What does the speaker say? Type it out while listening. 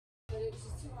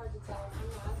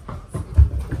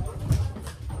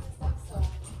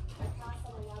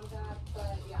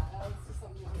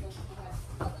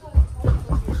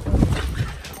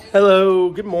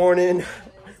Hello, good morning.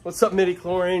 What's up, Midi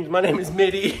Chlorines? My name is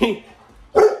Midi.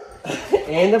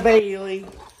 And the Bailey.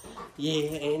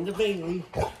 Yeah, and the Bailey.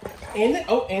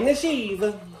 And the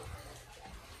Shiva.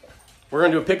 We're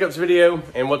gonna do a pickups video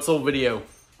and what's sold video.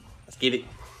 Let's get it.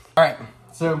 All right,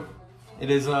 so it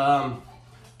is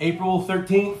April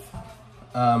 13th,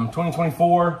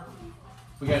 2024.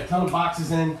 We got a ton of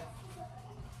boxes in.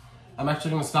 I'm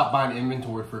actually gonna stop buying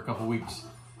inventory for a couple weeks.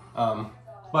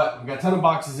 But we got a ton of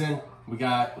boxes in. We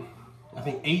got, I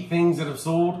think, 8 things that have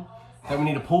sold that we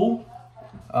need to pull.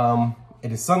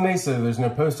 It is Sunday, so there's no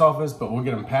post office, but we'll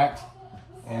get them packed.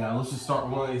 And let's just start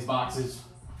with one of these boxes.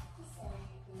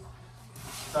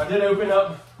 So I did open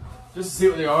up just to see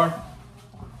what they are,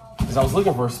 because I was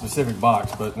looking for a specific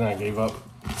box, but then I gave up.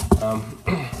 I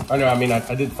know, I mean,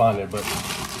 I did find it, but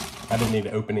I didn't need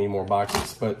to open any more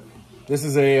boxes. But this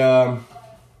is a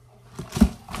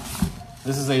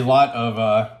lot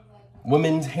of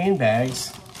women's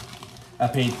handbags. I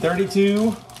paid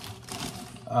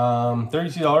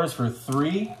 $32 for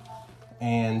 3,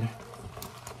 and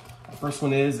the first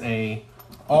one is a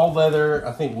all leather,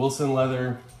 I think Wilson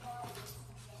leather,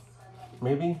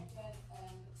 maybe?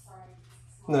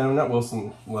 No, not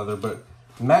Wilson leather, but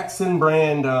Maxon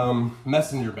brand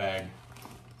messenger bag.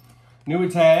 Newer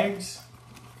tags.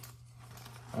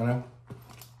 I don't know.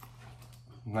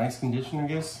 Nice condition, I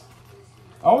guess.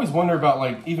 I always wonder about,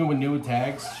 like, even with newer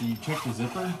tags, should you check the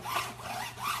zipper?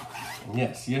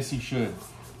 Yes, you should.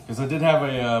 Because I did have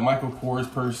a Michael Kors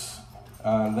purse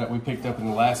that we picked up in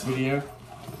the last video.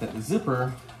 That the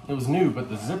zipper, it was new, but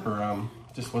the zipper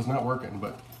just was not working.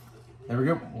 But there we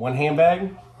go, one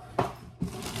handbag.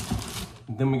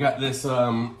 Then we got this, it's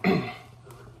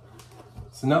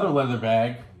another leather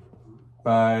bag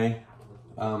by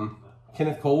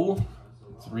Kenneth Cole.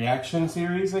 It's a Reaction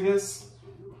series, I guess.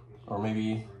 Or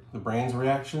maybe the brand's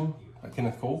Reaction by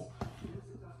Kenneth Cole.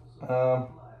 Yeah,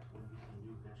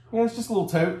 it's just a little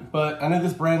tote, but I know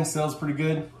this brand sells pretty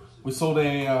good. We sold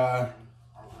a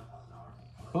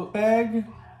book bag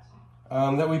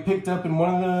that we picked up in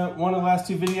one of the last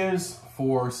 2 videos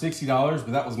for $60,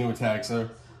 but that was newer tag, so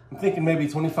I'm thinking maybe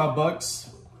 25 bucks.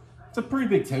 It's a pretty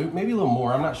big tote, maybe a little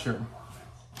more, I'm not sure.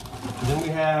 And then we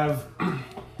have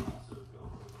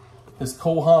this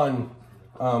Cole Haan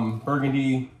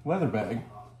burgundy leather bag.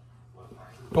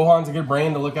 Cole Haan's a good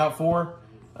brand to look out for.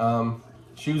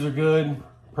 Shoes are good,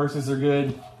 purses are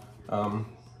good.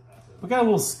 We got a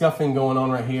little scuffing going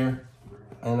on right here,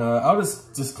 and I'll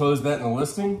just disclose that in the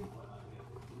listing.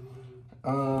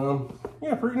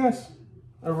 Yeah, pretty nice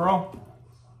overall.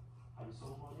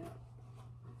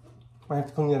 Might have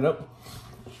to clean that up,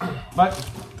 but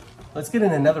let's get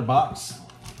in another box,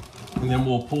 and then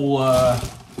we'll pull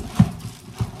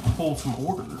some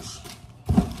orders.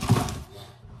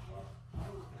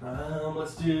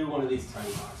 Let's do one of these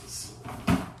tiny boxes.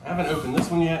 I haven't opened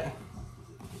this one yet.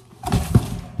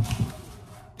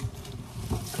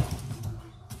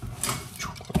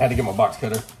 I had to get my box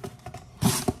cutter.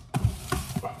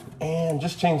 And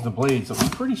just change the blade, so it's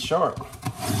pretty sharp.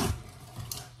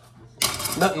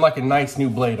 Nothing like a nice new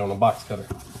blade on a box cutter.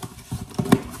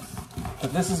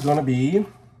 But this is gonna be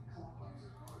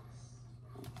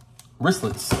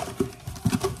wristlets.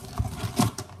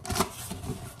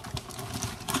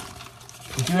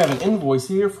 We do have an invoice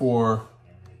here for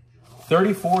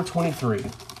 $34.23.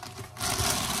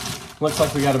 Looks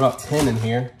like we got about 10 in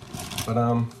here,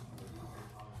 but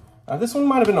this one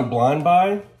might have been a blind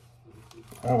buy.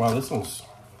 Oh wow, this one's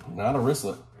not a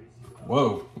wristlet.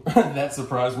 Whoa, that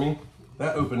surprised me.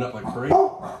 That opened up like crazy.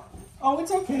 Oh,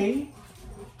 it's okay.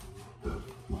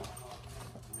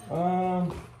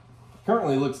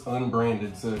 Currently looks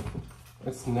unbranded, so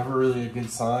that's never really a good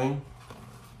sign,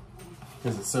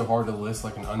 because it's so hard to list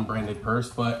like an unbranded purse.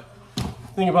 But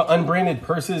the thing about unbranded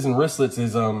purses and wristlets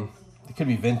is it could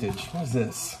be vintage. What is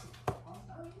this?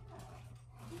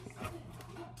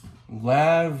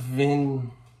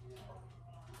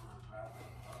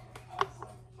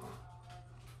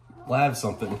 Lav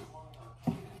something.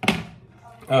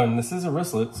 Oh, and this is a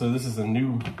wristlet, so this is a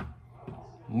new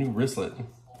wristlet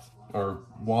or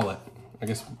wallet. I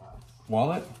guess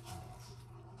wallet.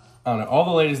 I don't know. All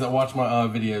the ladies that watch my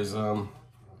videos,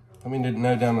 let me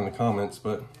know down in the comments.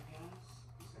 But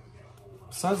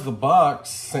besides the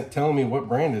box telling me what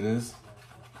brand it is,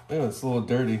 oh, it's a little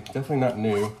dirty. Definitely not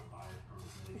new,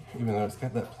 even though it's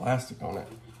got that plastic on it.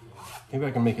 Maybe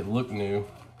I can make it look new.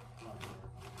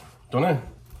 Don't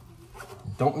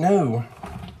know.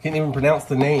 Can't even pronounce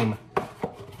the name.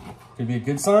 Could be a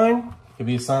good sign. Could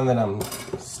be a sign that I'm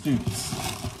stupid.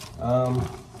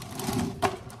 It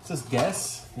says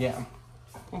Guess. Yeah.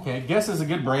 Okay, Guess is a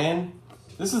good brand.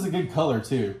 This is a good color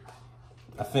too,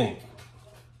 I think.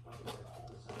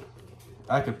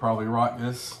 I could probably rock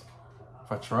this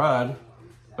if I tried,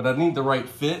 but I need the right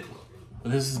fit.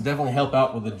 But this is definitely help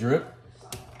out with the drip.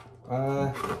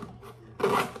 I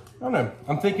don't know.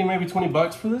 I'm thinking maybe 20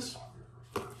 bucks for this.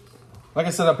 Like I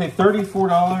said, I paid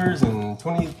 $34 and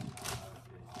 20.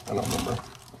 I don't remember.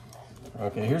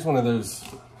 Okay, here's one of those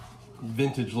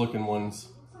vintage looking ones.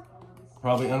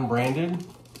 Probably unbranded.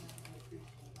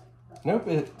 Nope,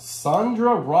 it's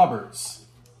Sandra Roberts.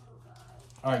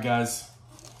 All right, guys.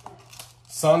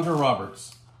 Sandra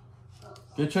Roberts.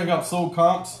 Go check out Sold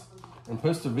Comps and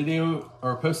post a video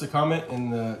or post a comment in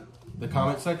the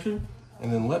comment section,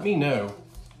 and then let me know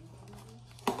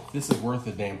if this is worth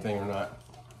the damn thing or not.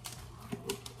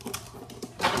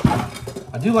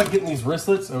 I do like getting these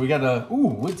wristlets. Oh, we got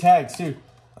wood tags too.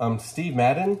 Steve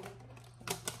Madden.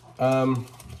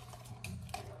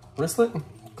 Wristlet,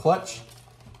 clutch.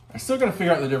 I still gotta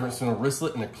figure out the difference between a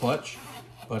wristlet and a clutch,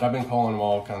 but I've been calling them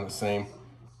all kind of the same.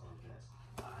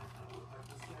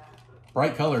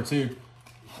 Bright color too.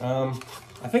 I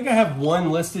think I have one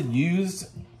listed used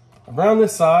around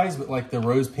this size, but like the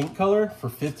rose pink color for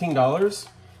 $15.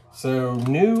 So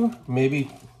new, maybe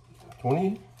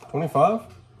 20, 25.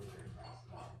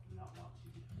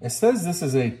 It says this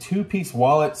is a 2-piece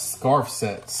wallet scarf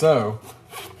set. So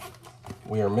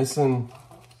we are missing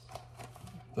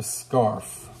the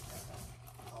scarf,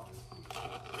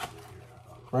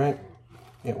 right?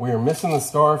 Yeah, we are missing the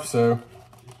scarf, so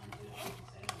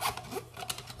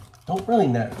don't really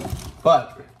know.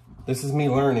 But this is me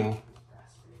learning.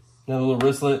 Another little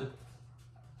wristlet.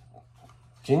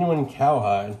 Genuine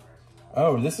cowhide.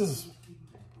 Oh, this is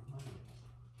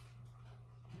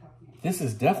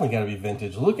definitely got to be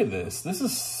vintage. Look at this. This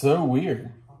is so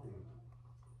weird.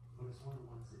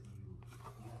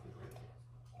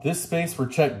 This space for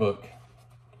checkbook.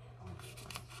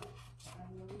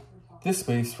 This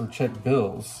space for check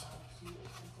bills.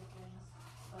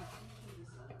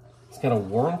 It's got a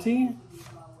warranty.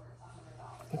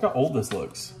 Look how old this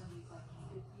looks.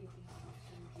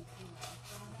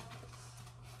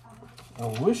 I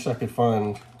wish I could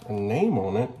find a name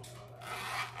on it.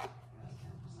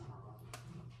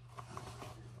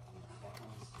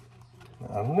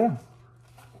 I don't know.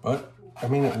 But, I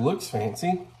mean, it looks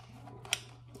fancy.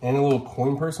 And a little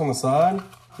coin purse on the side.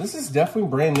 This is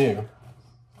definitely brand new.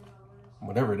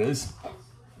 Whatever it is.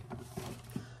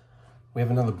 We have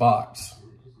another box.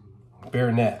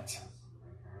 Baronet.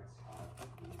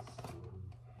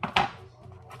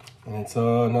 And it's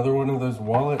another one of those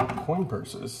wallet coin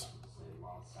purses.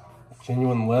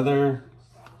 Genuine leather.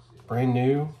 Brand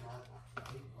new.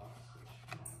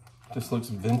 Just looks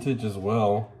vintage as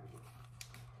well.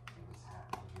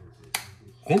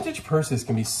 Vintage purses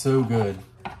can be so good.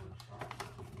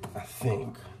 I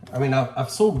think. I mean, I've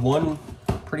sold one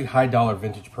pretty high dollar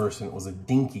vintage purse, and it was a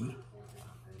Dinky,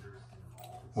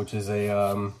 which is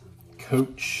a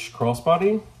Coach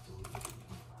crossbody.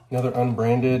 Another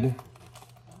unbranded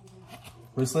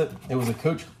wristlet. It was a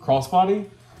Coach crossbody,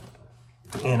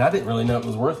 and I didn't really know it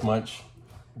was worth much.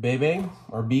 Bebe,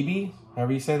 or BB,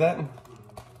 however you say that.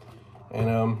 And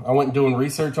I went doing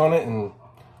research on it, and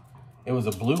it was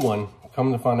a blue one.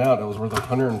 Come to find out, it was worth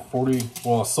 $140.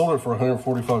 Well, I sold it for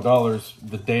 $145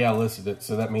 the day I listed it,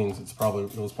 so that means it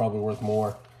was probably worth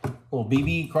more. Little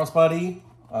BB crossbody.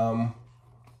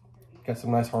 Got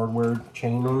some nice hardware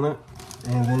chain on it.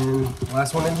 And then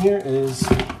last one in here is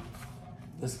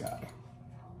this guy.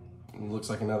 It looks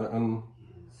like another oh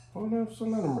no, it's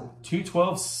another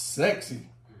 212 Sexy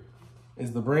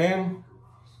is the brand.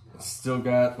 It's still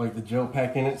got like the gel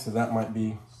pack in it, so that might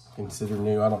be considered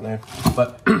new. I don't know,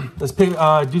 but let's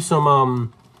do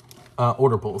some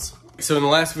order pulls. So in the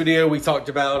last video we talked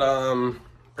about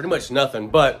pretty much nothing,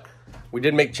 but we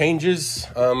did make changes.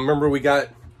 Remember, we got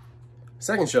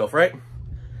second shelf, right?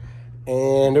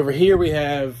 And over here we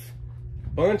have a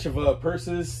bunch of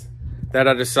purses that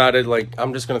I decided, like,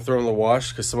 I'm just gonna throw in the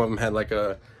wash because some of them had like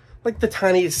the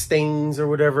tiniest stains or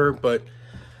whatever, but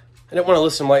I didn't want to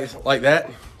list them like that.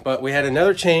 But we had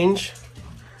another change.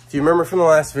 If you remember from the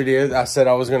last video, I said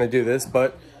I was going to do this,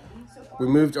 but we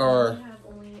moved our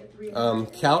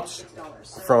couch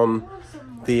from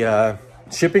the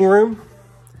shipping room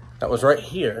that was right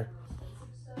here.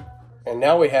 And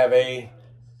now we have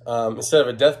instead of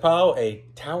a death pile, a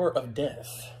tower of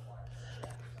death.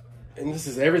 And this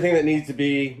is everything that needs to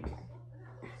be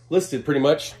listed pretty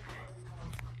much.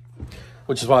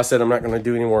 Which is why I said I'm not going to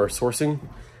do any more sourcing,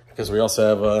 because we also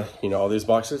have, all these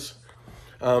boxes.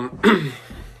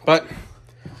 But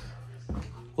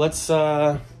let's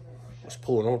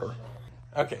pull an order.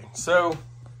 Okay, so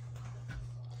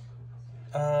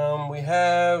we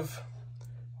have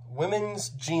women's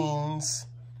jeans,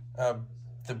 the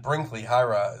Brinkley high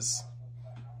rise,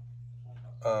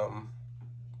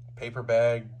 paper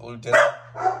bag, blue denim.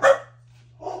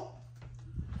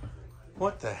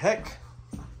 What the heck?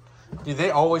 Dude, they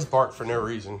always bark for no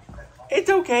reason. It's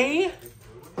okay.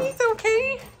 It's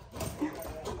okay.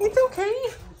 It's okay.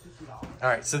 All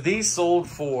right, so these sold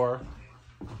for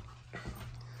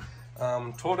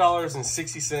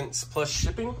 $12.60 plus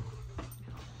shipping.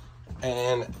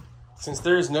 And since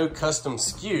there is no custom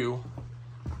SKU,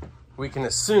 we can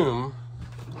assume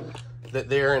that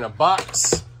they're in a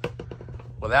box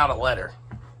without a letter.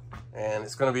 And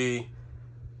it's gonna be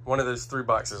one of those 3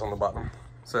 boxes on the bottom.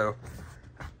 So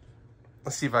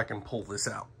let's see if I can pull this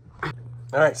out.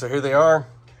 All right, so here they are.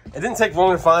 It didn't take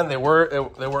long to find. They were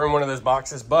in one of those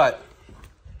boxes, but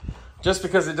just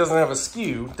because it doesn't have a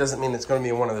SKU doesn't mean it's going to be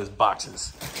in one of those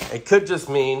boxes. It could just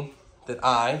mean that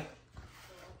I,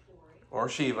 or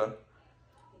Shiva,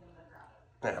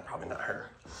 probably not her,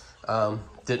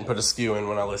 didn't put a SKU in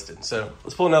when I listed. So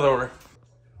let's pull another order.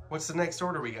 What's the next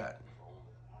order we got?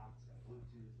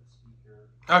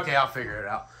 Okay, I'll figure it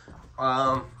out.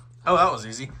 Oh, that was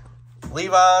easy.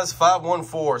 Levi's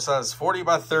 514, size 40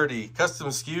 by 30, custom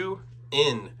SKU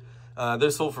in. They're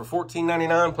sold for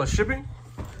 $14.99 plus shipping.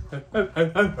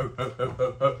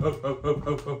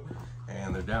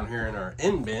 And they're down here in our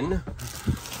in bin.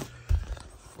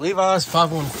 Levi's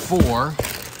 514.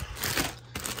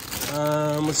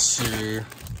 Let's see.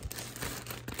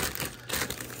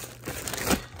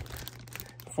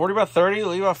 40 by 30,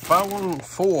 Levi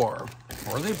 514.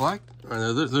 Are they black? Or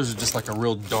no, those are just like a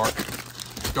real dark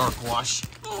wash.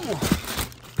 Ooh.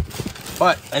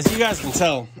 But as you guys can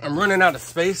tell, I'm running out of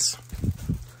space.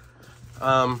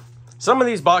 Some of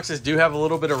these boxes do have a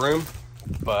little bit of room,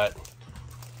 but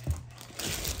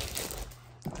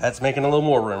that's making a little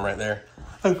more room right there.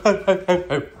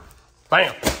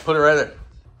 Bam, put it right there.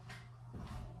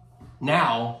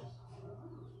 Now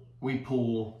we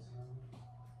pull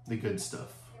the good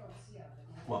stuff.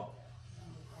 Well,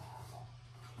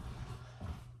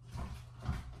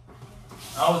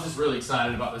 I was just really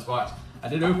excited about this box. I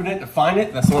did open it to find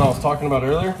it. That's the one I was talking about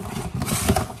earlier.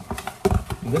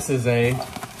 This is a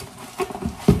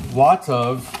lot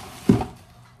of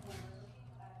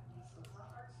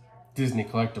Disney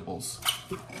collectibles.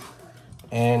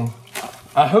 And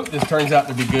I hope this turns out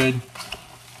to be good.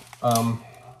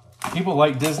 People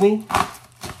like Disney.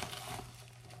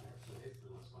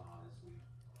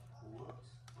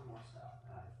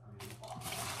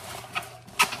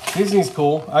 Disney's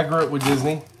cool. I grew up with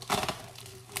Disney.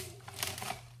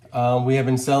 We have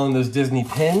been selling those Disney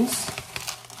pins.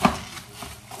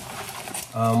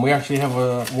 We actually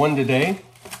have one today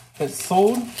that's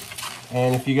sold.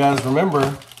 And if you guys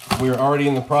remember, we were already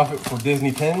in the profit for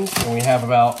Disney pins. And we have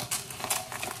about,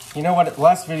 you know what,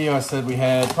 last video I said we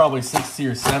had probably 60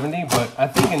 or 70. But I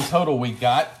think in total we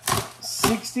got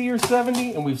 60 or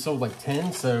 70. And we've sold like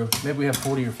 10. So maybe we have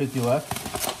 40 or 50 left.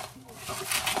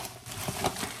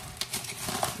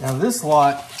 Now this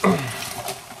lot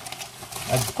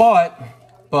I bought,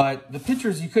 but the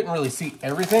pictures you couldn't really see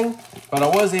everything, but I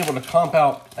was able to comp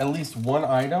out at least one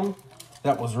item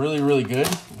that was really, really good,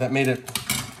 that made it,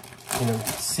 you know,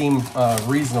 seem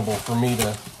reasonable for me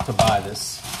to buy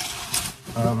this.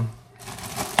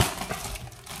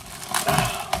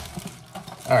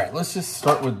 All right, let's just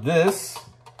start with this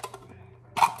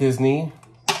Disney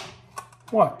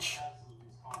watch.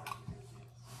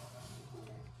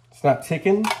 It's not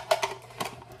ticking.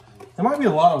 There might be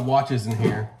a lot of watches in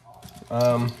here.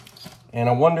 And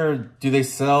I wonder, do they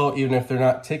sell even if they're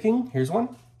not ticking? Here's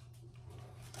one.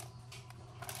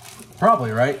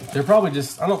 Probably, right? They're probably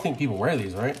just, I don't think people wear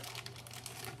these, right?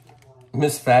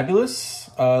 Miss Fabulous,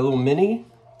 a little mini.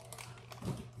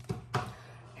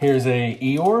 Here's a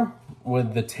Eeyore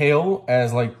with the tail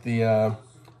as like the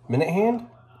minute hand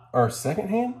or second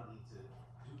hand.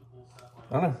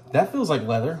 I don't know. That feels like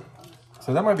leather.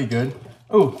 So that might be good.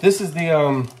 Oh, this is the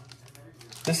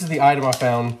item I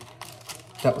found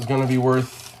that was going to be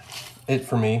worth it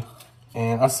for me.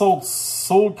 And I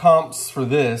sold comps for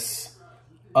this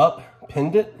up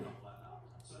pendant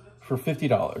for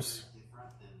 $50.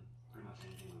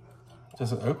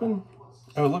 Does it open?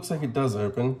 Oh, it looks like it does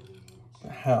open.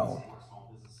 But how?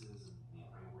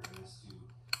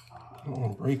 I don't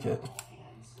want to break it.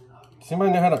 Does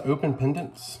anybody know how to open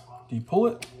pendants? Do you pull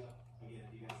it?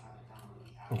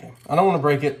 Okay, I don't want to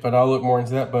break it, but I'll look more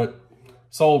into that. But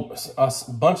sold a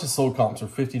bunch of sold comps for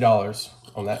 $50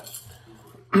 on that.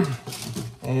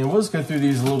 And we'll just go through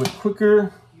these a little bit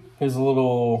quicker. Here's a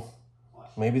little,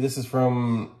 maybe this is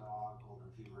from,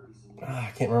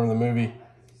 I can't remember the movie.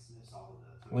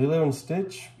 Lilo and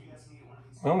Stitch?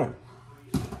 I don't know.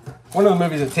 One of the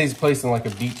movies that takes place in like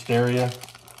a beached area.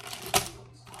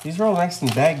 These are all nice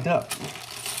and bagged up.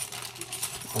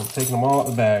 I'm taking them all out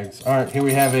of the bags. All right, here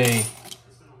we have a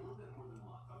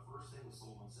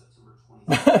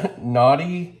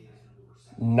Naughty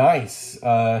Nice.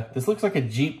 This looks like a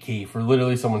Jeep key for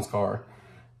literally someone's car.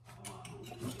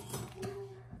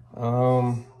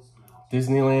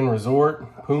 Disneyland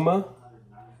Resort, Puma.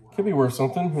 Could be worth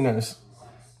something, who knows.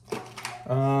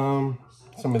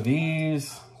 Some of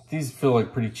these feel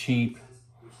like pretty cheap.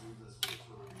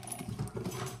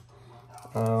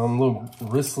 Little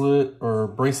wristlet or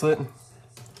bracelet.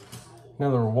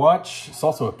 Another watch. It's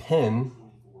also a pin.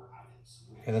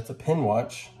 Okay, that's a pin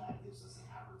watch.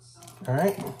 All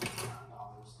right.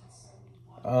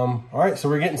 All right, so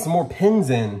we're getting some more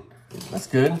pins in. That's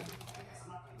good.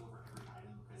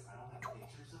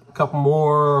 A couple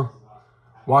more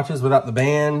watches without the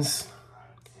bands.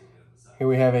 Here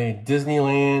we have a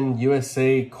Disneyland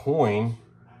USA coin.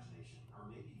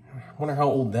 I wonder how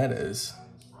old that is.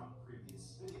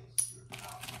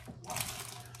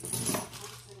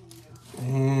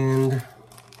 And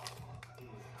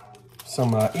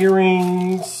some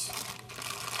earrings.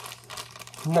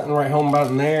 Nothing to write home about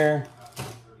in there.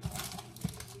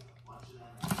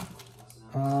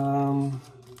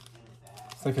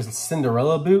 It's like a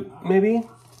Cinderella boot, maybe.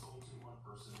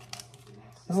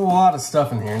 There's a lot of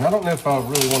stuff in here, and I don't know if I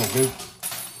really want to go.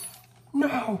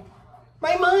 No,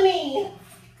 my money.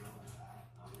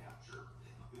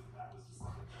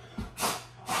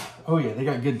 Oh yeah, they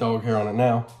got good dog hair on it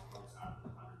now.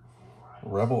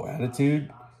 Rebel Attitude.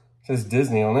 It says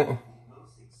Disney on it.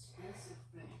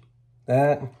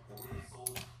 That.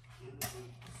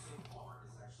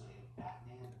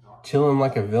 Chilling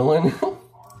like a villain.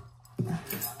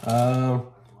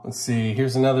 Let's see.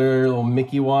 Here's another little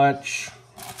Mickey watch.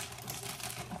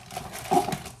 All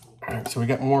right, so we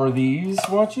got more of these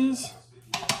watches.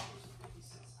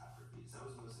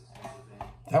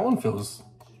 That one feels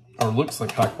or looks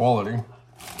like high quality.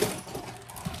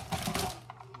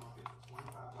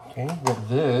 Okay, got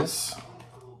this.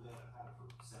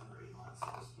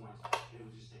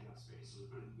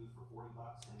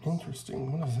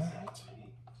 Interesting. What is that?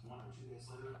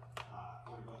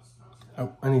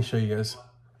 Oh, I need to show you guys.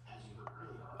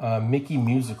 Mickey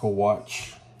musical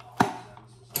watch.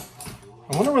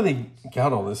 I wonder where they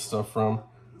got all this stuff from.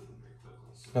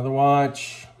 Another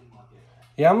watch.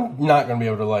 Yeah, I'm not going to be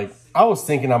able to, like, I was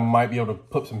thinking I might be able to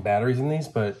put some batteries in these,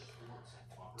 but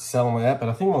sell them like that. But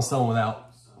I think I'm going to sell them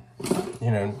without,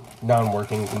 you know,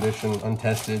 non-working condition,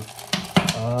 untested.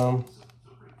 All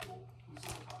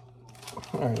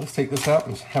right, let's take this out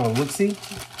and have a look-see.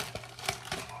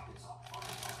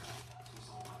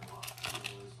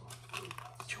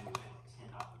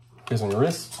 Here's on your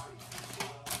wrist.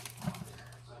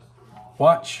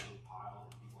 Watch.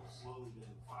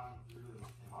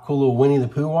 Cool little Winnie the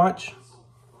Pooh watch.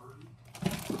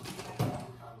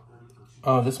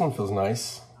 Oh, this one feels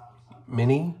nice.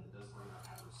 Mini.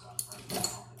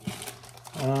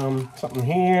 Something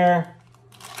here.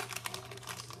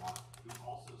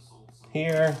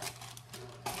 Here.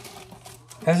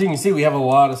 As you can see, we have a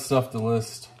lot of stuff to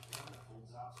list.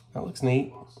 That looks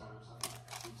neat.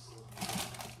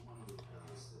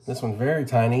 This one's very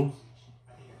tiny.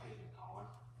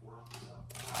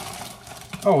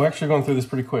 Oh, we're actually going through this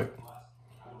pretty quick.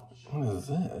 What is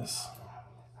this?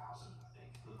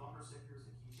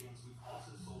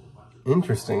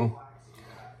 Interesting.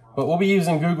 But we'll be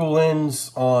using Google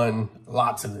Lens on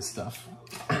lots of this stuff.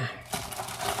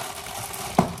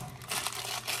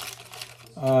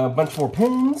 A bunch more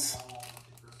pins.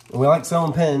 We like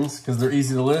selling pins because they're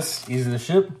easy to list, easy to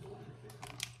ship.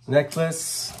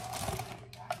 Necklace.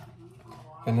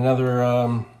 And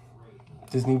another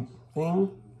Disney thing.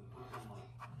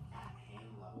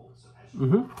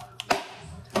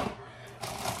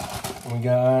 We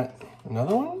got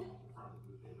another one.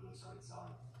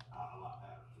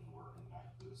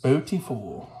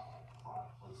 Beautiful.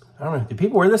 I don't know. Do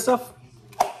people wear this stuff?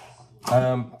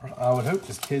 I would hope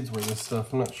just kids wear this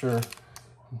stuff. I'm not sure.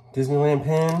 Disneyland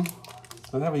pen.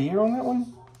 Does it have a year on that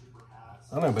one?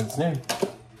 I don't know, but it's new.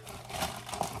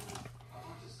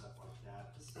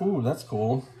 Ooh, that's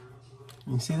cool.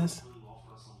 You see this?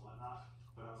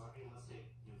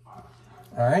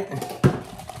 All right.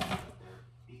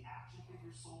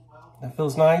 That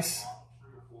feels nice.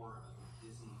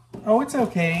 Oh, it's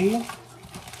okay.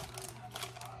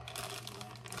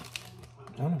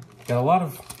 I don't know. Got a lot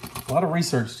of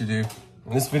research to do.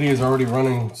 And this video is already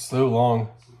running so long.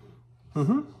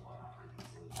 And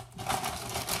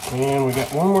we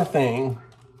got one more thing.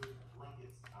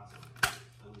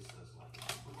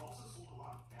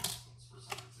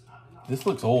 This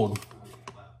looks old.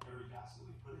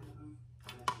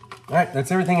 All right, that's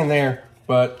everything in there.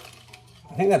 But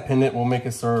I think that pendant will make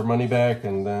us our money back,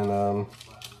 and then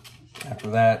after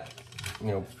that, you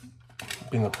know,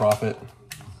 being the profit.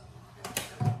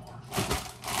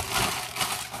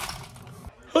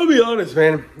 I'll be honest,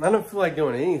 man, I don't feel like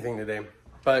doing anything today,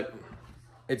 but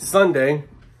it's Sunday.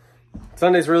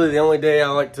 Sunday's really the only day I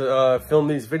like to film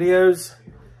these videos,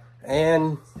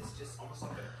 and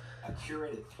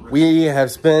we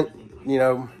have spent, you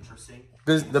know,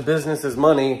 the business's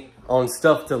money on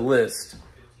stuff to list.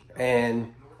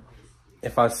 And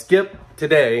if I skip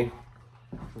today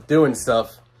doing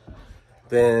stuff,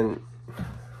 then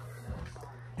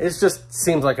it just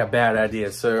seems like a bad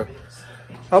idea. So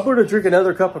I'm going to drink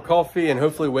another cup of coffee and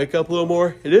hopefully wake up a little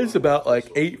more. It is about like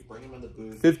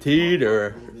 8:15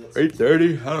 or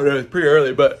 8:30. I don't know. It's pretty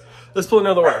early, but let's pull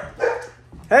another one.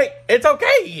 Hey, it's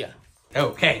okay.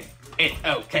 Okay. It's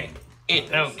okay. It's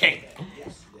okay.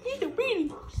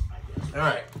 All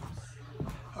right.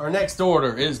 Our next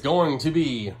order is going to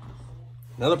be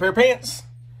another pair of pants.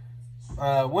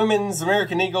 Women's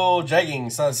American Eagle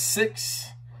jegging, size 6.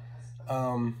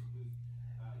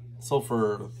 Sold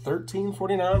for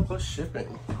 $13.49 plus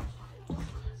shipping.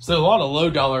 So a lot of low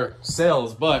dollar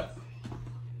sales, but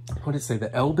what did it say?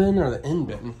 The L bin or the N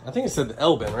bin? I think it said the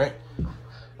L bin, right?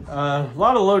 A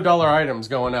lot of low dollar items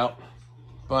going out,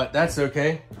 but that's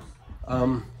okay.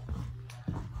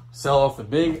 Sell off the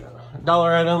big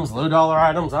dollar items, low dollar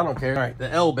items, I don't care. All right, the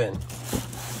L bin.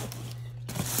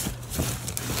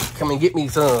 Come and get me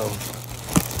some.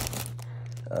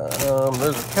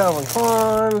 Those are Calvin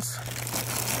Klein's.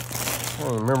 I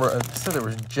don't remember, I said there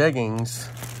was jeggings.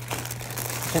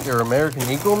 I think they're American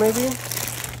Eagle, maybe?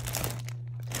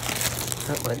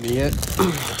 That might be it.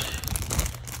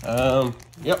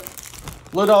 Yep.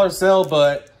 Low dollar sale,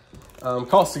 but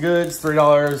cost of goods,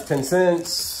 $3.10.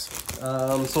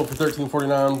 Sold for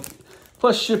 $13.49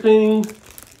 plus shipping.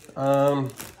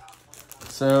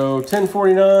 So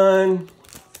 $10.49.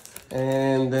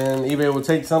 And then eBay will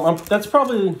take some. That's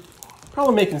probably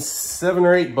making $7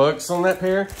 or $8 on that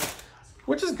pair,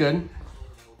 which is good.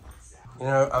 You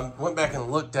know, I went back and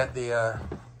looked at the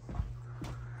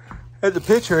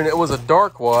picture, and it was a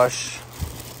dark wash.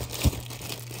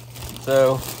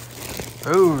 So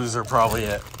those are probably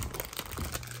it.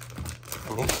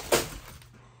 I mean,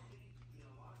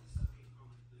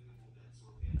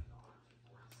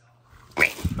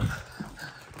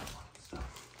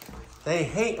 they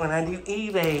hate when I do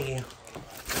eBay.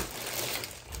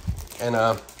 And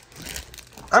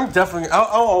I'm definitely, I'll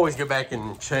always go back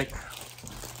and check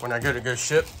when I go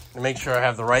ship to make sure I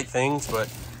have the right things, but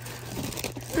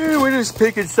we're just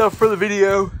picking stuff for the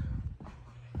video.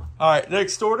 All right,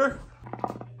 next order.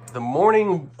 The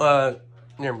morning,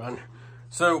 never mind.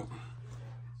 So,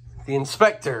 the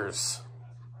inspectors.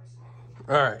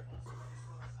 All right.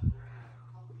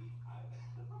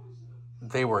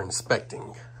 They were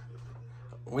inspecting.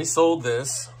 We sold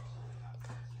this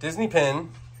Disney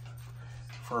pen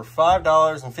for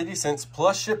 $5.50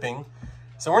 plus shipping.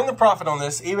 So we're in the profit on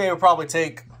this. eBay will probably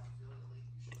take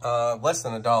less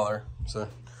than $1. So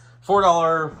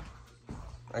 $4,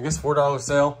 I guess $4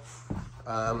 sale.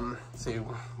 See,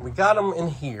 we got them in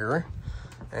here,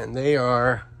 and they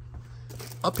are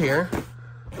up here.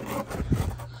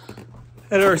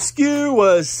 And our SKU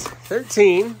was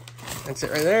 13. That's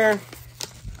it right there.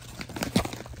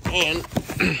 And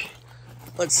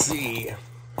let's see.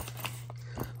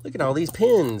 Look at all these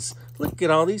pins. Look at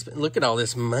all these. Look at all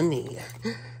this money.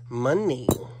 Money.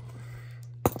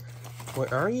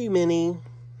 Where are you, Minnie?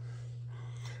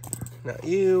 Not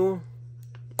you.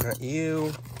 Not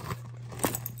you.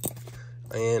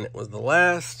 And it was the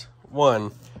last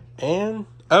one. And,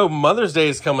 oh, Mother's Day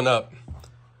is coming up.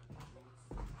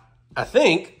 I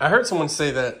think. I heard someone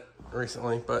say that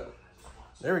recently, but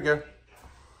there we go.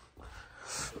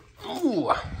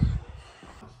 Ooh.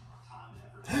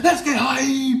 Let's get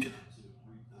hyped!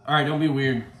 Alright, don't be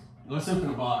weird. Let's open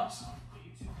the box.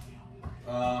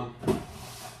 Yeah,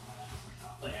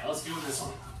 let's go with this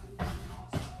one.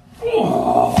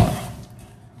 Oh.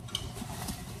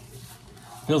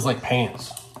 Feels like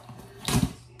pants.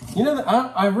 You know,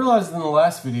 I realized in the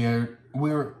last video,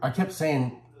 I kept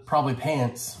saying probably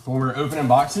pants when we were opening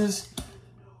boxes.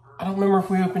 I don't remember if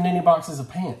we opened any boxes of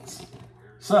pants.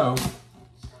 So,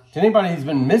 to anybody who's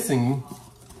been missing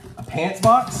a pants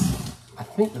box, I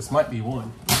think this might be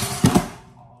one.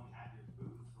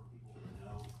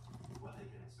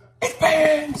 It's pants!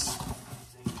 pants.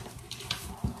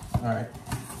 All right.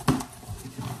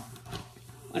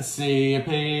 Let's see, I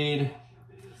paid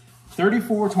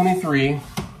 $34.23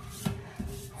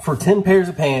 for 10 pairs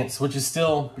of pants, which is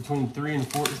still between 3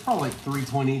 and 4. It's probably like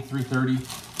 $320,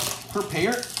 $330 per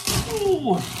pair.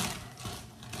 Ooh.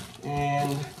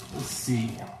 And let's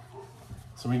see.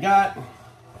 So we got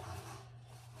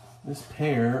this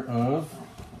pair of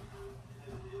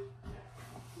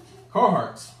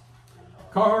Carhartts.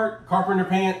 Carhartt carpenter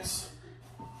pants.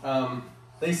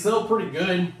 They sell pretty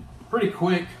good, pretty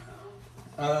quick.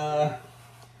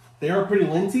 They are pretty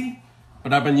linty,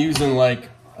 but I've been using like,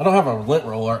 I don't have a lint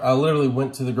roller. I literally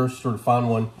went to the grocery store to find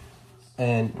one,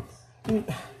 and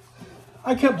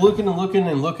I kept looking and looking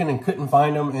and looking and couldn't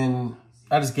find them, and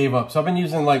I just gave up. So I've been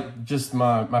using like just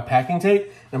my packing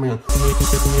tape, and I'm going,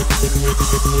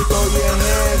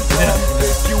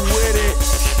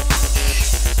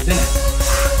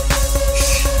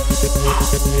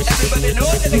 everybody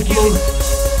knows it.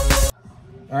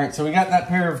 All right, so we got that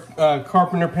pair of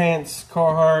carpenter pants,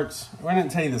 Carhartts. I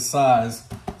didn't tell you the size.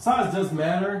 Size does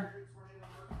matter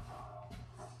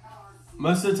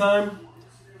most of the time.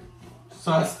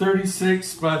 Size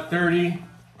 36 by 30.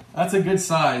 That's a good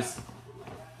size.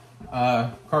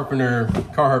 Carpenter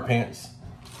Carhartt pants.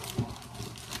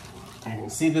 You can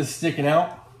see this sticking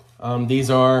out. These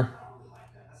are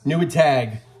New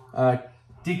Tag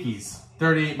Dickies,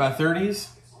 38 by 30s.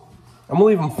 I'm gonna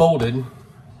leave them folded.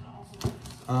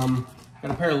 Got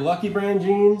a pair of Lucky Brand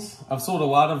jeans. I've sold a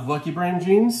lot of Lucky Brand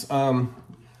jeans.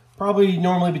 Probably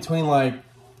normally between like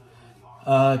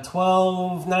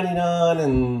 $12.99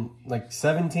 and like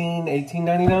 $17,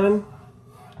 $18.99.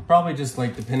 Probably just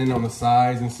like depending on the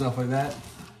size and stuff like that.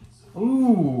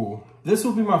 Ooh, this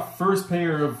will be my first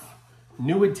pair of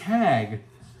New Tag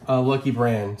Lucky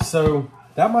Brand. So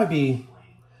that might be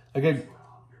a good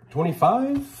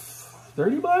 25,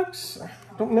 30 bucks? I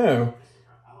don't know.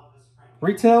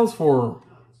 Retails for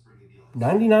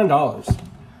 $99.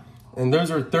 And those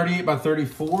are 38 by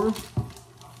 34.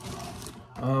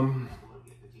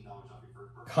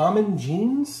 Common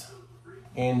jeans.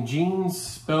 And jeans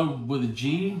spelled with a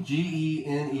G,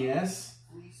 G-E-N-E-S.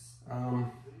 I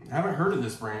haven't heard of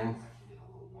this brand.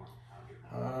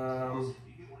 I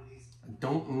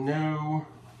don't know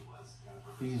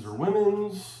if these are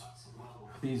women's,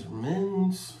 if these are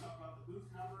men's.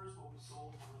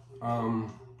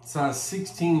 Size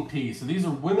 16P. So these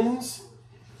are women's.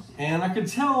 And I could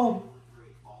tell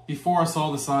before I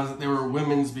saw the size that they were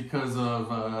women's because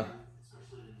of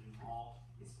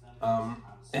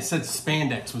it said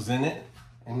spandex was in it,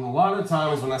 and a lot of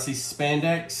times when I see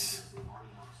spandex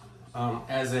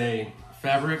as a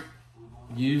fabric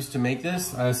used to make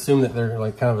this, I assume that they're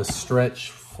like kind of a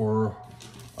stretch for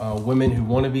women who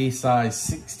want to be size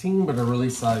 16 but are really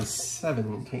size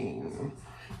 17.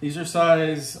 These are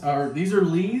these are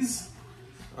Lee's.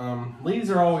 Lee's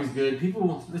are always good.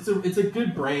 People, it's a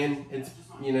good brand. It's,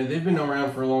 you know, they've been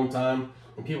around for a long time,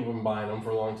 and people have been buying them for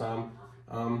a long time.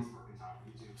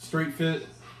 Straight fit.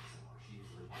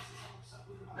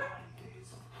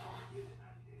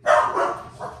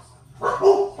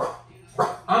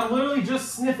 I'm literally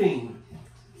just sniffing.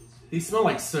 These smell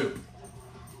like soap,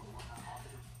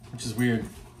 which is weird.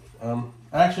 I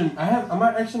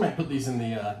might put these in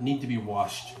the need to be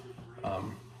washed.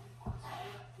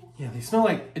 Yeah, they smell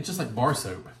like, it's just like bar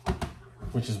soap,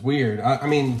 which is weird. I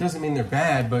mean, it doesn't mean they're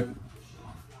bad, but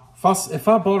if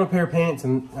I bought a pair of pants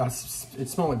and it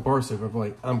smelled like bar soap, I'd be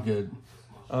like, I'm good.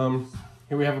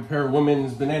 Here we have a pair of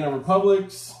women's Banana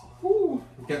Republics. Woo.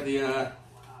 We've got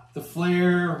the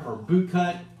flare or boot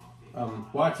cut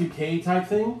Y2K type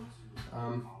thing.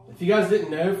 If you guys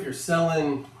didn't know, if you're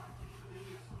selling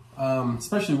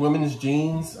especially women's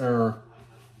jeans or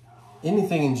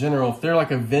anything in general, if they're like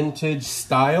a vintage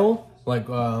style, like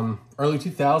early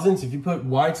 2000s, if you put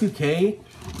Y2K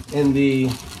in the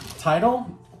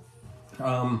title,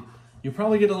 you'll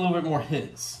probably get a little bit more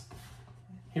hits.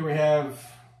 Here we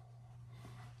have,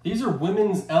 these are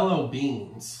women's LL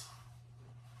Beans,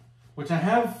 which I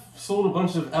have sold a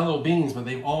bunch of LL Beans, but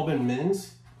they've all been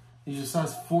men's. These are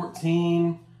size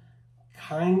 14,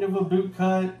 kind of a boot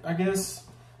cut, I guess.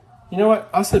 You know what?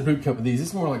 I said boot cut with these.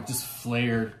 It's more like just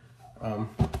flared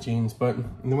jeans. But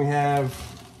and then we have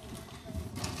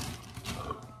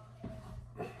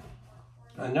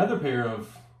another pair of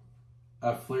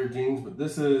flared jeans, but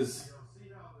this is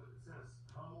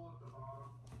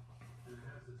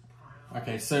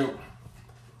okay. So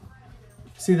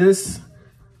see this?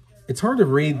 It's hard to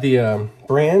read the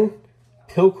brand,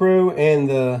 Pilcro, and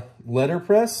the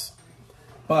letterpress,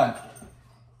 but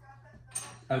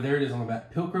there it is on the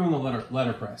back. Pilcro and the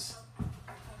letterpress.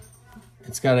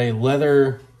 It's got a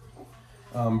leather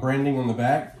branding on the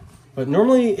back. But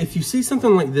normally, if you see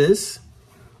something like this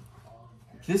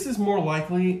is more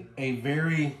likely a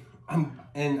very,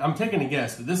 I'm taking a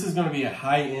guess, but this is going to be a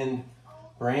high-end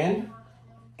brand,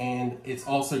 and it's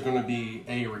also going to be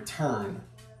a return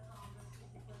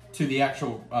to the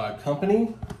actual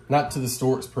company, not to the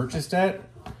store it's purchased at.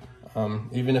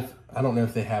 Even if, I don't know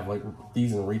if they have like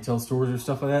these in retail stores or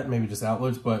stuff like that, maybe just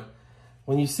outlets, but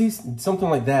when you see something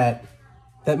like that,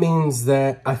 that means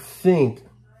that I think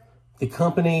the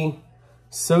company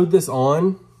sewed this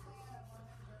on,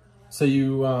 so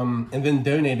you, and then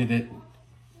donated it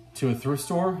to a thrift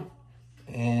store,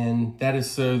 and that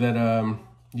is so that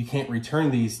you can't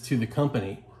return these to the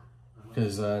company,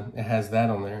 because it has that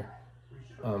on there.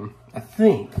 I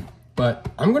think, but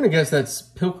I'm gonna guess that's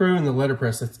Pilcro and the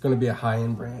letterpress. That's gonna be a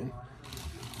high-end brand.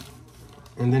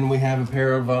 And then we have a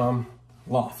pair of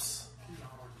Lofts.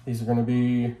 These are gonna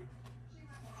be,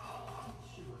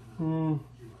 let's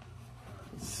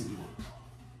see.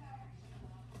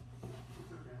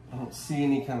 I don't see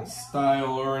any kind of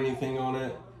style or anything on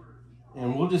it.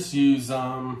 And we'll just use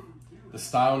the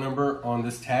style number on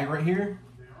this tag right here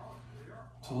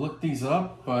to look these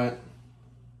up, but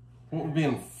what would be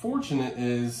unfortunate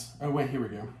is, oh wait, here we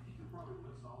go.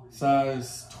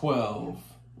 Size 12,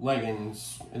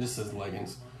 leggings. It just says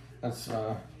leggings. That's,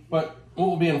 but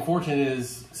what would be unfortunate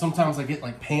is sometimes I get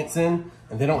like pants in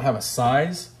and they don't have a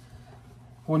size.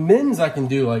 With men's, I can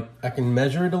do like, I can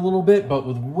measure it a little bit, but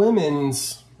with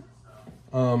women's,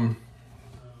 I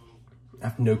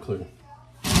have no clue.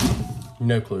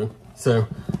 No clue. So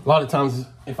a lot of times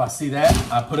if I see that,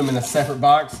 I put them in a separate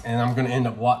box and I'm gonna end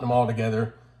up lotting them all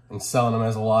together and selling them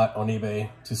as a lot on eBay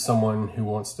to someone who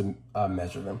wants to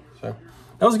measure them. So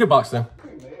that was a good box though.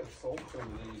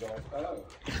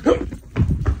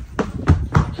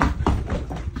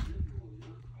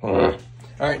 All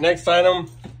right, next item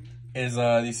is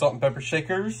these salt and pepper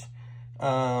shakers.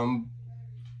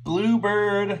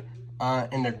 Bluebird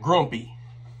and they're grumpy.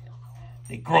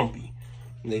 They're grumpy.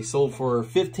 They sold for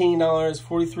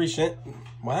 $15.43.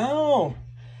 Wow,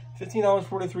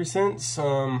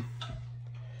 $15.43.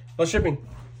 Plus shipping.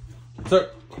 So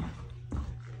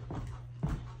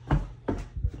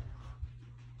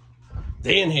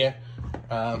they in here.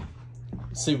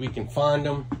 See if we can find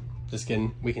them. Just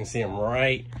kidding. We can see them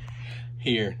right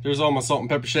here. There's all my salt and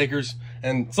pepper shakers.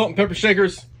 And salt and pepper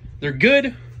shakers, they're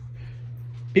good.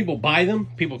 People buy them.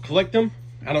 People collect them.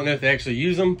 I don't know if they actually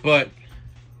use them, but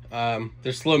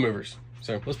they're slow movers.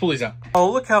 So let's pull these out. Oh,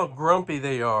 look how grumpy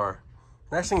they are.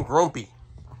 Nice and grumpy.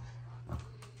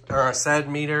 Or a sad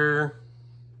meter.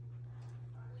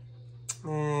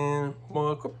 Man,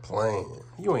 well, quit playing.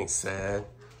 You ain't sad.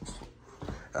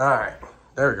 All right,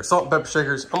 there we go. Salt and pepper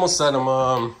shakers. I'm gonna set them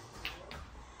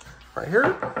right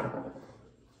here.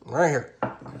 Right here.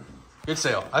 Good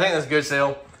sale. I think that's a good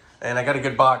sale. And I got a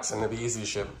good box and it'll be easy to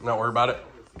ship. Not worry about it.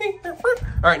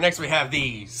 All right, next we have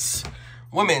these.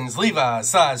 Women's Levi's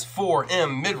size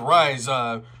 4M mid-rise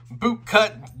boot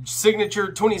cut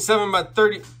signature 27 by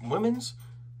 30. Women's?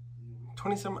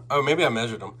 27, oh, maybe I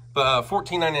measured them. But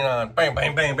 $14.99, bam,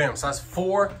 bam, bam, bam. Size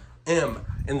 4M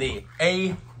in the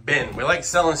A bin. We like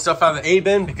selling stuff out of the A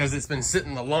bin because it's been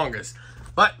sitting the longest.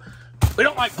 But we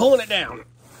don't like pulling it down.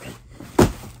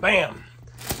 Bam.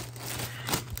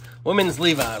 Women's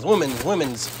Levi's,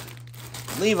 women's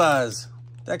Levi's.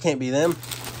 That can't be them.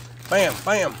 Bam,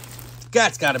 bam.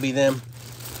 That's gotta be them.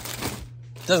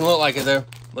 Doesn't look like it though.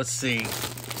 Let's see.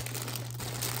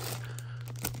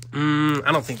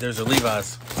 I don't think there's a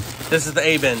Levi's. This is the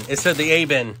A bin. It said the A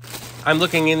bin. I'm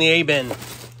looking in the A bin.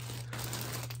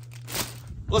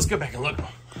 Let's go back and look.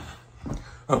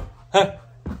 Oh, huh.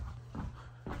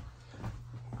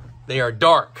 They are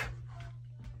dark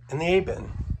in the A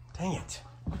bin. Dang it.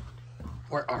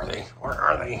 Where are they? Where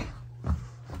are they?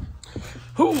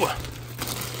 Whoo! All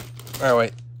right,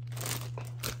 wait.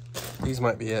 These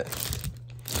might be it.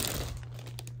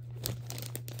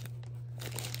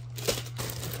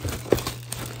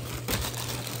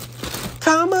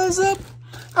 Commas up.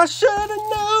 I should have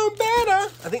known better.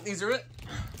 I think these are it.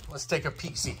 Let's take a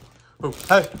peek. See. Ooh,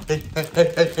 hey, hey, hey,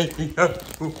 hey, hey, hey,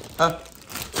 ooh,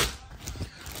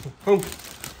 ooh.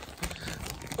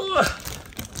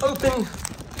 Open.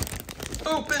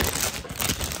 Open.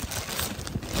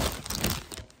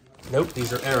 Nope,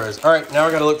 these are arrows. All right, now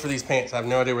I gotta look for these pants. I have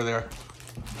no idea where they are.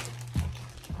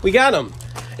 We got them.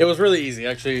 It was really easy,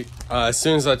 actually. As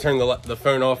soon as I turned the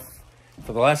phone off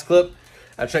for the last clip,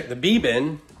 I checked the B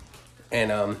bin,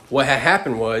 and what had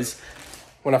happened was,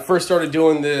 when I first started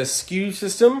doing the SKU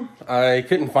system, I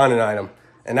couldn't find an item.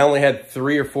 And I only had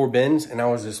 3 or 4 bins, and I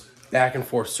was just back and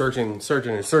forth searching,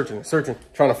 trying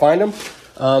to find them.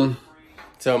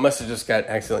 So it must have just got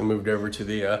accidentally moved over to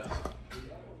the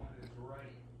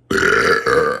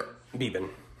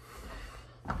Beeben.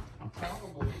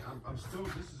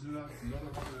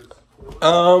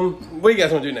 What do you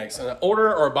guys want to do next? An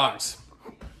order or a box?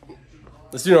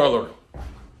 Let's do another order.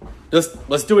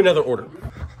 Let's do another order.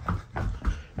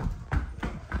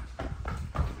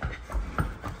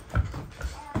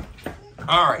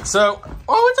 All right, so,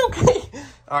 it's okay.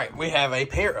 All right, we have a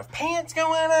pair of pants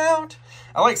going out.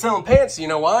 I like selling pants. Do you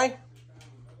know why?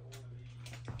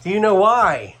 Do you know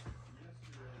why?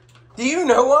 Do you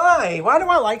know why? Why do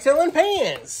I like selling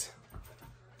pants?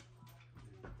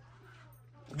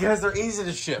 Because they're easy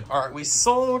to ship. All right, we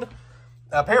sold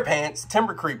a pair of pants,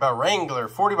 Timber Creek by Wrangler,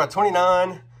 40 by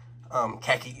 29,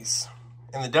 khakis.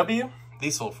 And the W,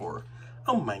 these sold for,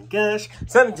 oh my gosh,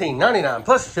 $17.99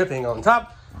 plus shipping on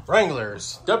top.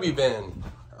 Wranglers, W-Bin.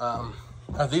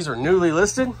 These are newly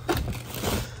listed.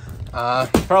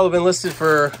 Probably been listed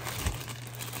for,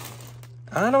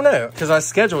 I don't know, because I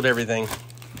scheduled everything.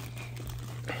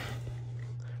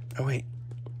 Oh, wait.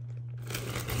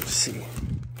 Let's see.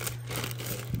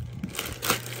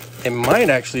 It might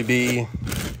actually be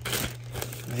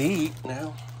these.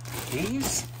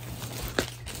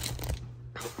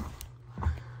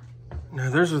 No,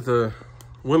 those are the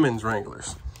women's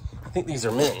Wranglers. I think these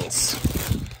are men's.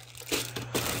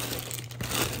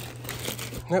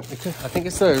 Nope, I think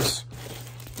it's those.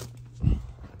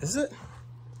 Is it?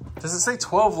 Does it say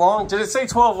 12 long? Did it say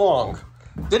 12 long?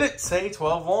 Did it say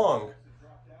 12 long?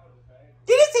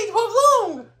 Did it say 12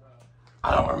 long?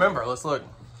 I don't remember. Let's look.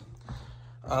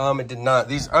 It did not.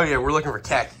 These, oh yeah, we're looking for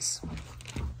khakis.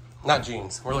 Not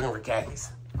jeans. We're looking for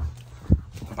khakis.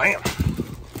 Bam.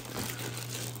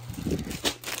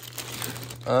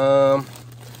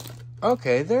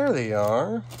 Okay, there they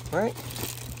are, right?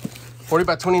 40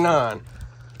 by 29.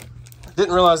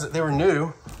 Didn't realize that they were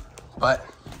new, but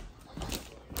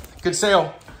good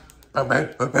sale. All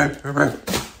right,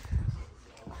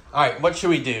 what should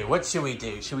we do? What should we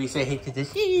do? Should we say hey to the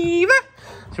Shiva?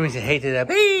 Should we say hey to the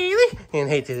baby and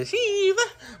hey to the Shiva?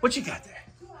 What you got there?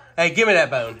 Hey, give me that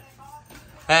bone.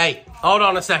 Hey, hold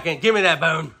on a second. Give me that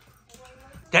bone.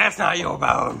 That's not your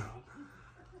bone.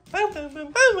 Boom, boom,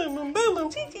 boom, boom, boom, boom, boom,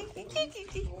 boom.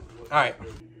 All right.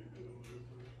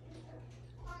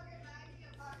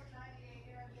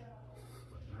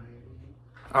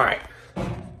 All right.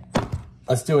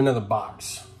 Let's do another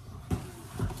box.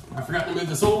 I forgot to move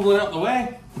this old one out the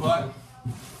way, but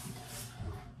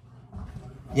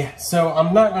yeah, so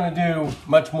I'm not going to do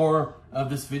much more of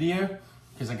this video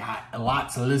because I got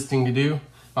lots of listing to do.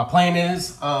 My plan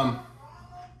is, I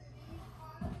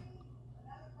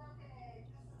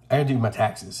gotta do my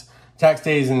taxes. Tax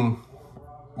day is in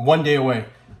 1 day away.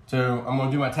 So I'm gonna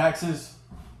do my taxes.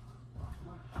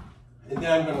 And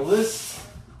then I'm gonna list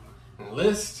and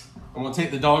list. I'm gonna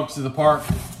take the dogs to the park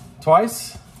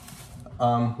twice.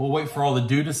 We'll wait for all the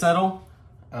due to settle.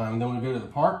 Then we'll go to the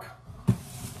park.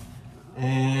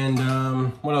 And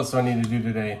what else do I need to do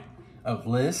today?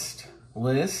 List.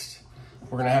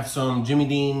 We're gonna have some Jimmy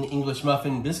Dean English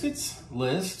muffin biscuits.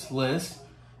 List.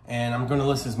 And I'm gonna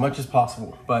list as much as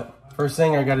possible. But first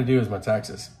thing I gotta do is my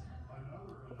taxes.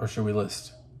 Or should we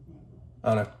list?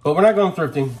 I don't know. But we're not going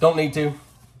thrifting. Don't need to.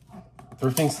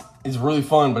 Thrifting is really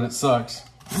fun, but it sucks.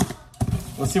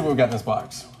 Let's see what we got in this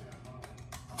box.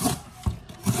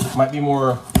 Might be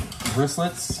more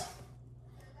wristlets.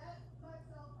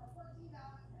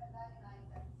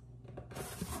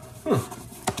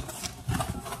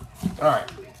 All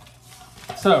right.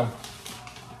 So,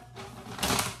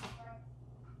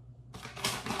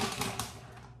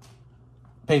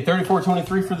 paid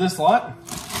 $34.23 for this lot,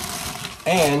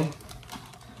 and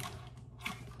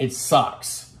it's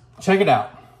socks. Check it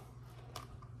out.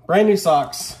 Brand new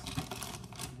socks.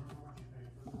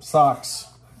 Socks.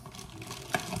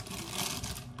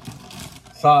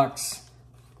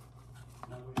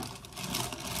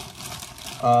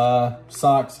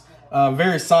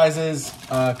 Various sizes,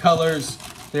 colors.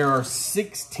 There are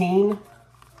 16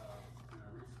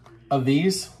 of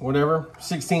these, whatever,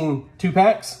 16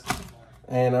 2-packs.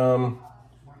 And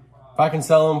if I can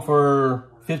sell them for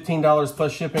 $15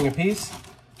 plus shipping a piece,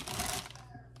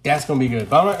 that's gonna be good.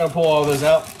 But I'm not gonna pull all those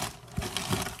out.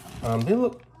 They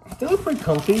look pretty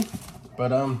comfy,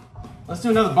 but let's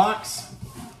do another box.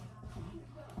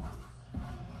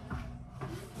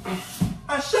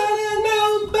 I should've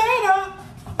known better.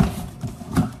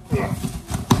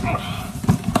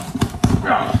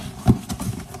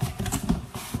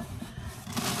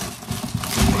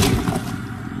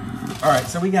 All right,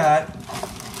 so we got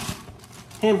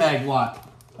handbag lot.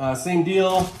 Same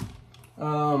deal.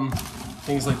 I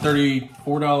think it's like $34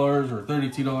 or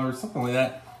 $32, something like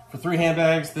that, for 3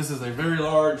 handbags. This is a very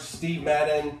large Steve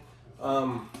Madden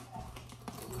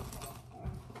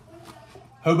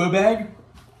hobo bag.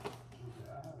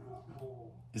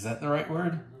 Is that the right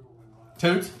word?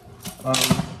 Tote.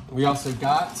 We also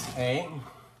got a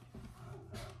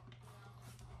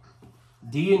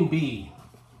D&B.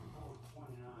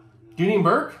 Dooney and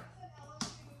Burke?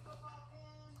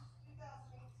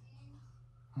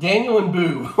 Daniel and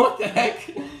Boo. What the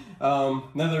heck?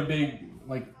 Another big,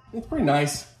 like, it's pretty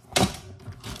nice.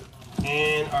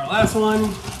 And our last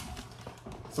one,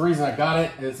 it's the reason I got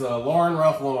it, is a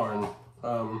Ralph Lauren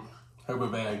hobo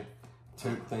bag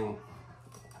tote thing.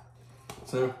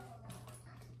 So,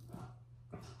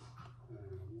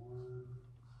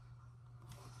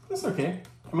 that's okay.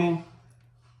 I mean,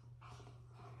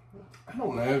 I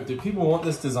don't know. Do people want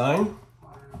this design?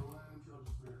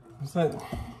 What's that?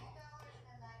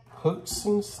 Hooks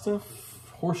and stuff?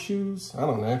 Horseshoes? I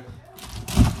don't know.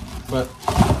 But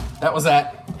that was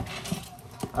that.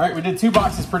 All right, we did 2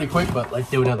 boxes pretty quick, but let's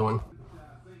do another one.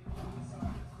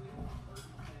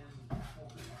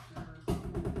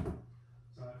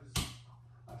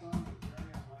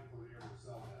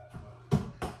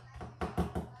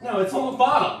 No, it's on the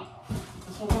bottom.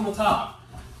 This one's on the top.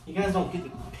 You guys don't get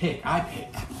to pick. I pick.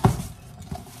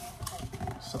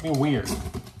 Something weird.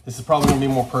 This is probably gonna be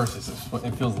more purses. It's what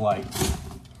it feels like.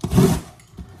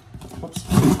 Whoops.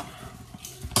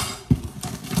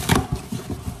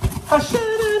 I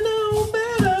should've known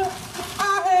better.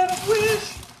 I had a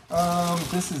wish.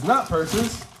 This is not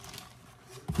purses.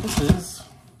 This is.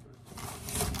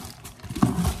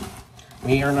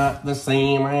 We are not the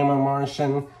same. I am a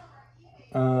Martian.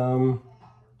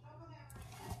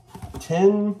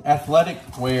 10 athletic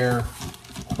wear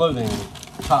clothing,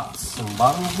 tops and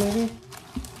bottoms maybe.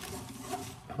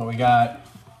 But we got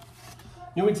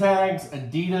Nui tags,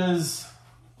 Adidas.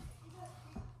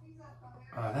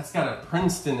 That's got a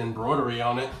Princeton embroidery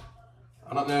on it.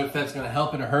 I don't know if that's going to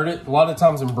help it or hurt it. A lot of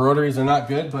times embroideries are not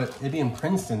good, but it being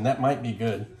Princeton, that might be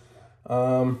good.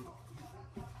 Got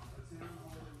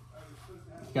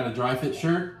a dry fit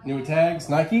shirt, Nui tags,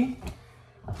 Nike.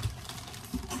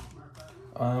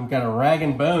 Got a Rag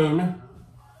and Bone,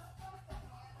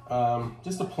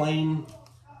 just a plain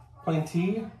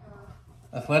tee,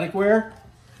 athletic wear.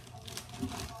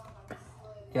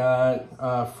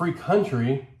 Got Free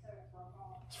Country.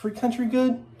 Is Free Country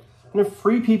good? I know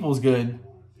Free People's good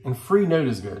and Free Note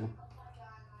is good.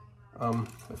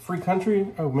 Free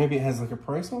Country, oh, maybe it has like a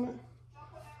price on it.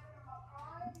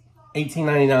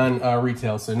 $18.99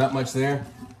 retail, so not much there.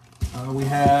 We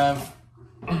have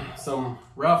some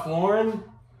Ralph Lauren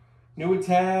Nui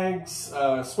tags,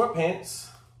 sweatpants,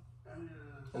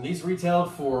 and these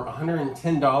retailed for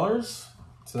 $110.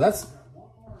 So that's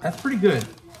pretty good.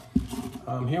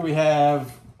 Here we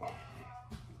have,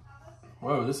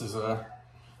 whoa, this is a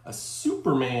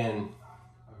Superman.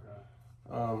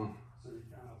 What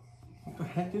the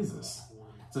heck is this?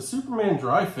 It's a Superman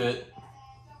dry fit.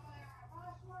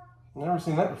 Never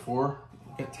seen that before.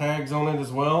 Got tags on it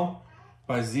as well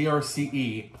by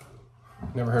ZRCE.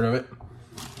 Never heard of it.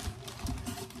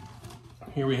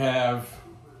 Here we have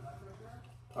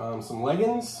some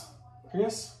leggings, I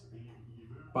guess,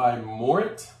 by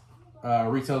Morit.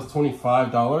 Retails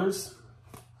 $25.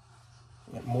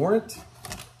 Yeah, Morit.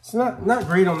 It's not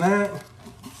great on that.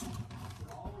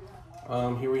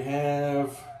 Here we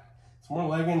have some more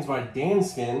leggings by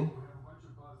Danskin.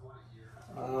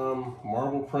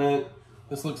 Marble print.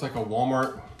 This looks like a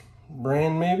Walmart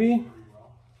brand, maybe.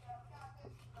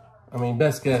 I mean,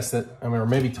 best guess that, I mean, or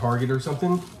maybe Target or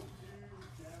something.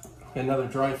 Another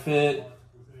dry fit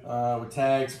with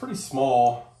tags, pretty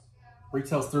small.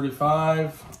 Retails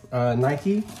 $35.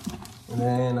 Nike, and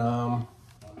then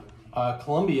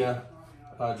Columbia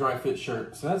dry fit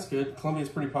shirt. So that's good. Columbia's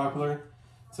pretty popular.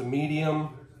 It's a medium.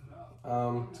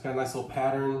 It's got a nice little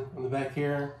pattern on the back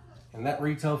here, and that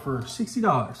retailed for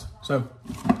 $60. So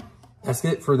that's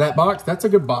it for that box. That's a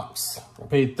good box. I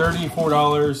paid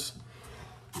 $34.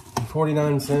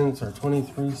 49 cents or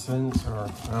 23 cents, or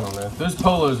I don't know. Those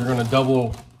polos are going to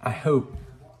double, I hope.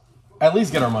 At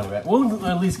least get our money back. We'll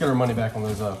at least get our money back on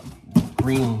those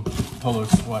green polo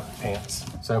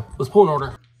sweatpants. So let's pull an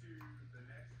order.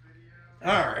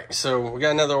 All right, so we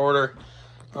got another order.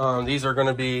 These are going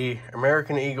to be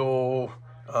American Eagle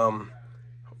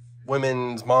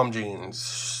women's mom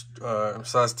jeans,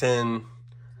 size 10,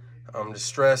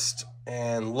 distressed,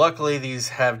 and luckily these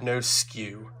have no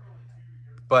SKU.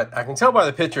 But I can tell by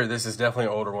the picture this is definitely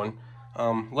an older one.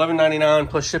 $11.99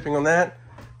 plus shipping on that.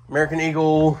 American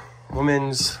Eagle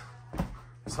women's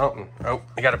something. Oh,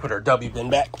 I gotta put our W bin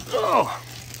back. Oh.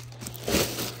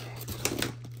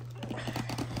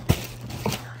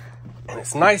 And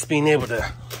it's nice being able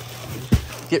to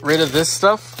get rid of this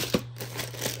stuff.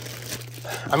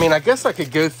 I mean, I guess I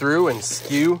could go through and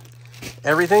skew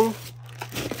everything.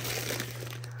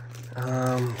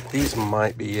 These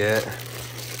might be it.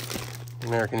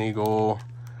 American Eagle.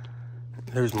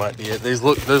 Those might be it. Those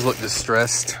look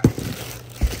distressed.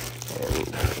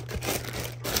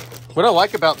 And what I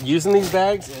like about using these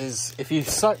bags is if you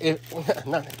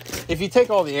if you take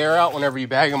all the air out whenever you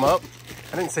bag them up.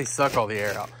 I didn't say suck all the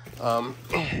air out.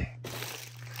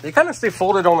 They kind of stay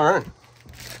folded on their own,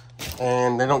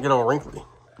 and they don't get all wrinkly.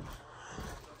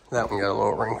 That one got a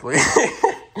little wrinkly.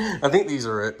 I think these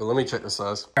are it, but let me check the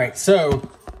size. All right, so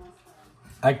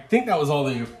I think that was all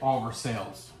of our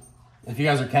sales. If you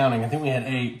guys are counting, I think we had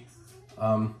 8.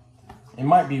 It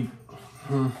might be,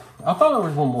 I thought there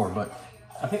was one more, but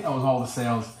I think that was all the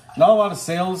sales. Not a lot of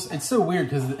sales. It's so weird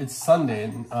because it's Sunday.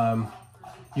 And,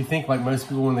 you think like most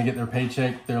people when they get their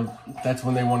paycheck, that's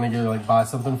when they want to go like buy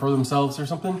something for themselves or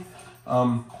something.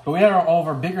 But we had all of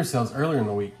our bigger sales earlier in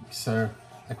the week. So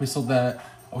like we sold a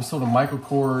Michael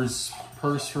Kors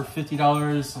purse for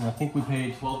 $50, and I think we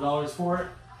paid $12 for it.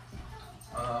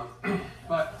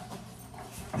 But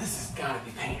this has got to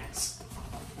be pants.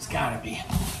 It's got to be.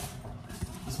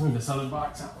 Let's move this other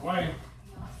box out of the way.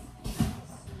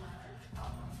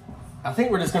 I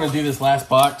think we're just going to do this last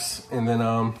box and then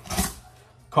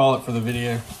call it for the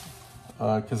video,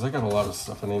 because I got a lot of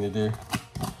stuff I need to do.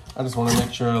 I just want to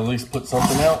make sure I at least put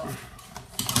something out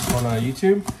on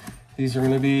YouTube. These are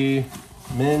going to be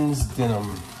men's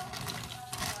denim.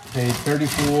 Paid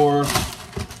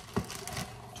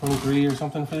 $34.23 or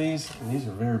something for these, and these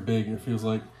are very big. It feels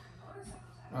like.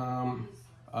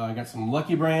 I got some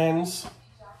Lucky Brands.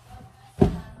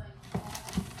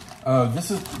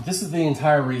 This is the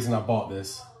entire reason I bought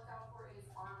this.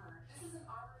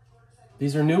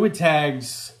 These are Nuuva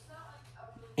tags,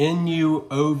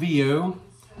 NUOVO,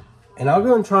 and I'll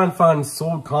go and try and find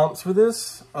sold comps for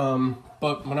this.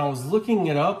 But when I was looking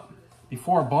it up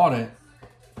before I bought it,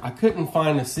 I couldn't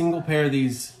find a single pair of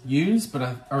these used,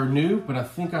 or new, but I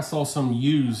think I saw some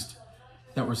used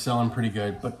that were selling pretty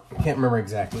good, but I can't remember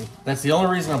exactly. That's the only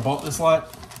reason I bought this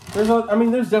lot. There's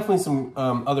definitely some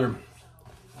other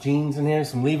jeans in here,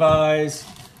 some Levi's,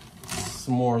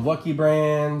 some more Lucky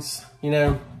Brands, you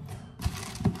know.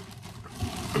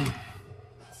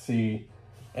 Let's see,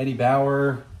 Eddie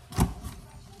Bauer,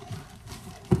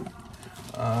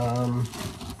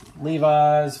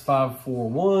 Levi's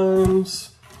 541s.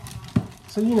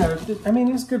 So, you know, I mean,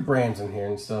 there's good brands in here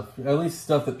and stuff. At least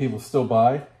stuff that people still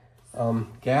buy.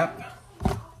 Gap,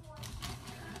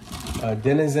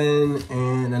 Denizen,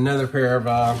 and another pair of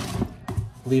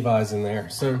Levi's in there.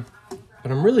 So,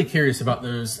 but I'm really curious about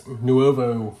those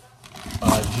Nuovo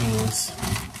jeans.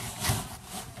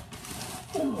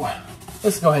 Ooh.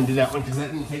 Let's go ahead and do that one because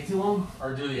that didn't take too long.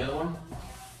 Or do the other one.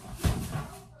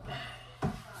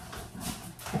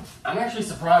 I'm actually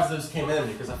surprised those came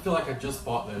in because I feel like I just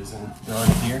bought those and they're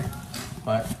already here.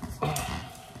 But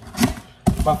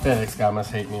my FedEx guy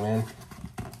must hate me, man.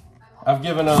 I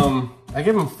give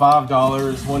him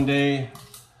 $5 one day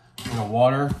in the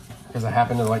water because I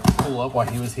happened to like pull up while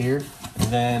he was here.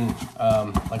 And then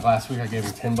like last week I gave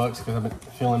him $10 because I've been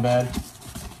feeling bad.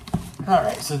 All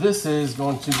right, so this is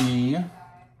going to be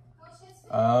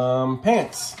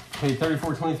pants. Paid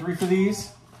 $34.23 for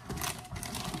these.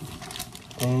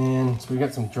 And so we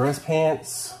got some dress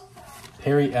pants,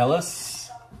 Perry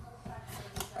Ellis.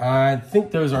 I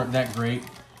think those aren't that great.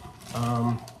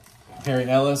 Perry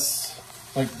Ellis,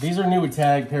 like these are Nuuva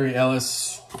tag Perry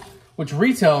Ellis, which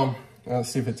retail, let's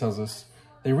see if it tells us.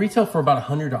 They retail for about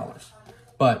 $100,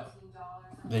 but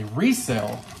they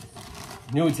resell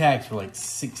Nuuva tags for like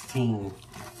 $16.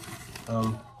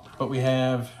 But we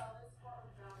have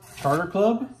Charter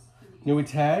Club, Nuuva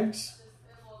tags.